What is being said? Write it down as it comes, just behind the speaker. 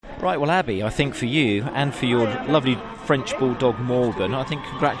Right, well, Abbie, I think for you and for your lovely French Bulldog Morgan, I think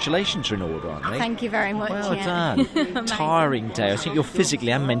congratulations are in order, aren't they? Thank you very much. Well done. Tiring day. I think you're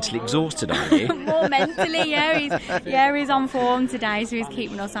physically and mentally exhausted, aren't you? More mentally, he's on form today, so he's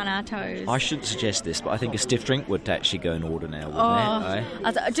keeping us on our toes. I shouldn't suggest this, but I think a stiff drink would actually go in order now,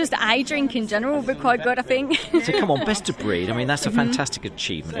 wouldn't it? Just a drink in general would be quite good, I think. So come on, best of breed. I mean, that's a fantastic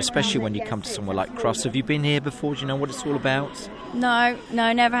achievement, especially when you come to somewhere like Cross. Have you been here before? Do you know what it's all about? No,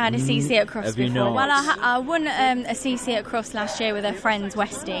 never had a CC at Cross before. Not? Well, I won a CC at Cross last year with a friend's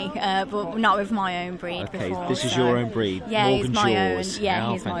Westie, but not with my own breed before. This is your own breed. Yeah, Morgan's he's my yours. own.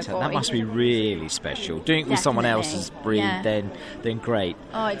 Yeah, he's my boy. That must be really special. Doing it with someone else's breed, then great.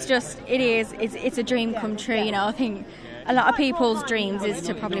 Oh, it's a dream come true. You know, I think a lot of people's dreams is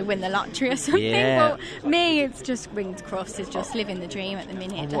to probably win the lottery or something. Yeah. But me, it's just Winged Cross. It's just living the dream at the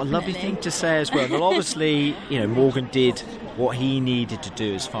minute. What a lovely thing to say as well. Well, obviously, Morgan did what he needed to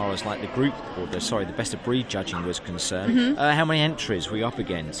do as far as like the best of breed judging was concerned. How many entries were you up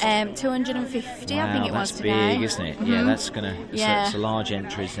against? 250, wow, I think it was today. That's big, isn't it? Yeah, that's it's a large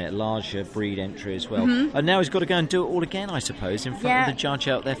entry, isn't it? Larger breed entry as well. And now he's got to go and do it all again, I suppose, in front of the judge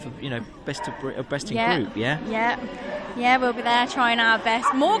out there for best in group. Yeah, we'll be there trying our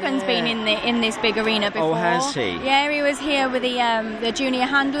best. Morgan's been in this big arena before. Oh, has he? Yeah, he was here with the junior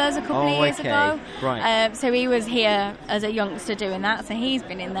handlers a couple of years ago. Right. So he was here as a youngster doing that, so he's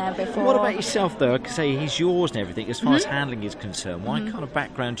been in there before. What about yourself, though? I could say he's yours and everything. As far as handling is concerned, what kind of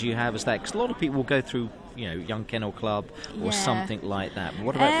background do you have as that? Because a lot of people will go through, Young Kennel Club or something like that. But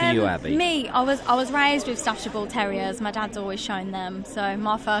what about for you, Abbie? Me, I was raised with Staffordshire Bull Terriers. My dad's always shown them. So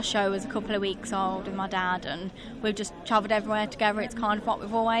my first show was a couple of weeks old with my dad, and we've just travelled everywhere together. It's kind of what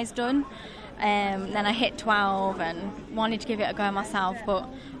we've always done. Then I hit 12 and wanted to give it a go myself, but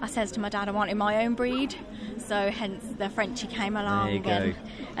I says to my dad I wanted my own breed, so hence the Frenchie came along. There you go.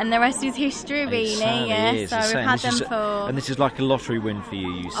 And the rest is history, really. Is. So we've had them for... And this is like a lottery win for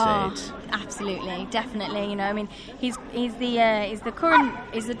you said. Oh, absolutely, definitely. I mean, he's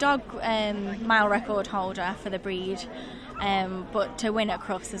the dog male record holder for the breed. But to win at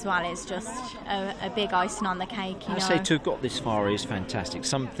Crufts as well is just a big icing on the cake. I say to have got this far is fantastic.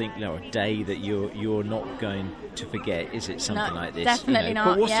 Something, a day that you're not going to forget. Is it something like this? Definitely not.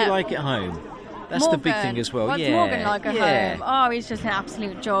 But what's he like at home? That's Morgan, the big thing as well. What's Morgan like at home? Oh, he's just an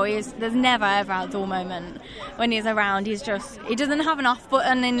absolute joy. There's never ever a dull moment when he's around. He doesn't have an off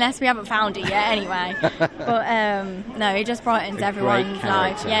button unless we haven't found it yet anyway. But no, he just brightens everyone's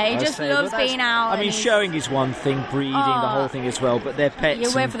life. Yeah, he just loves being out. I mean, showing is one thing, breeding the whole thing as well, but they're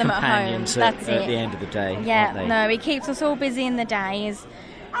pets and companions at the end of the day. Yeah, aren't they? No, he keeps us all busy in the days.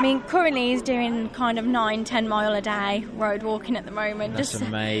 I mean, currently he's doing kind of 9-10 mile a day road walking at the moment. That's just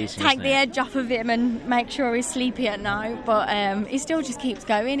amazing. Take the edge off of him and make sure he's sleepy at night. But he still just keeps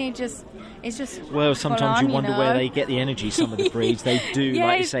going. It's just well, sometimes you wonder where they get the energy. Some of the breeds, they do,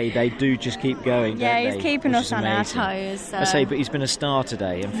 like you say, they do just keep going. Yeah, don't he's keeping us on our toes. So. I say, but he's been a star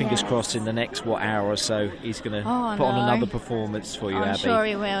today, and fingers crossed in the next hour or so, he's going to put on another performance for you, Abbie. I'm sure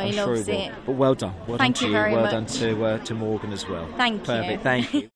he will. He loves it. But well done. Well Thank done you to you. very Well much. done to Morgan as well. Thank you. Perfect. Thank you.